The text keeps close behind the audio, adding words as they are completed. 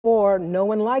more, no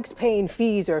one likes paying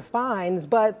fees or fines,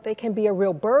 but they can be a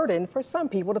real burden for some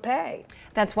people to pay.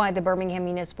 That's why the Birmingham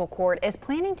Municipal Court is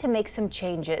planning to make some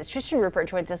changes. Tristan Rupert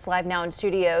joins us live now in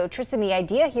studio. Tristan, the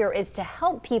idea here is to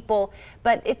help people,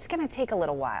 but it's going to take a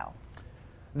little while.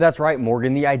 That's right,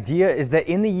 Morgan. The idea is that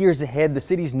in the years ahead, the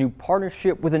city's new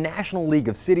partnership with the National League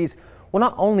of Cities will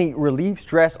not only relieve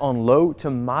stress on low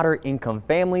to moderate income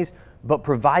families, but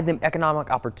provide them economic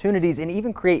opportunities and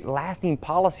even create lasting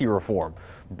policy reform.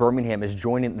 Birmingham is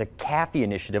joining the CAFE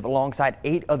initiative alongside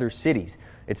 8 other cities.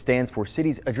 It stands for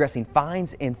Cities Addressing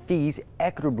Fines and Fees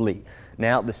Equitably.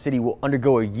 Now, the city will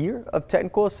undergo a year of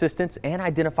technical assistance and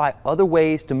identify other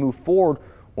ways to move forward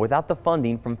without the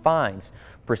funding from fines.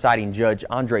 Presiding Judge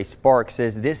Andre Sparks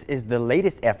says this is the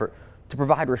latest effort to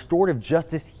provide restorative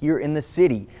justice here in the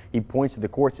city. He points to the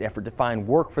court's effort to find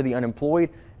work for the unemployed,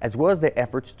 as well as the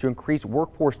efforts to increase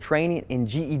workforce training and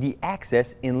GED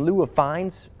access in lieu of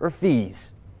fines or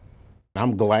fees.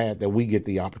 I'm glad that we get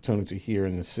the opportunity here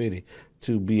in the city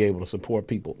to be able to support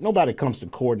people. Nobody comes to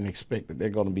court and expect that they're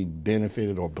going to be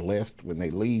benefited or blessed when they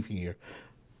leave here.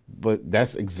 But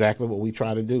that's exactly what we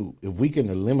try to do. If we can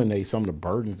eliminate some of the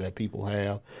burdens that people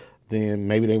have, then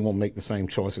maybe they won't make the same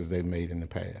choices they've made in the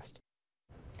past.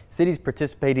 Cities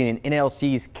participating in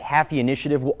NLC's CAFE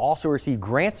initiative will also receive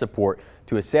grant support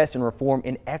to assess and reform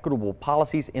inequitable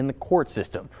policies in the court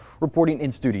system. Reporting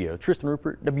in studio, Tristan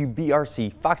Rupert,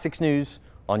 WBRC, Fox 6 News,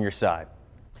 on your side.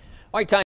 All right, time.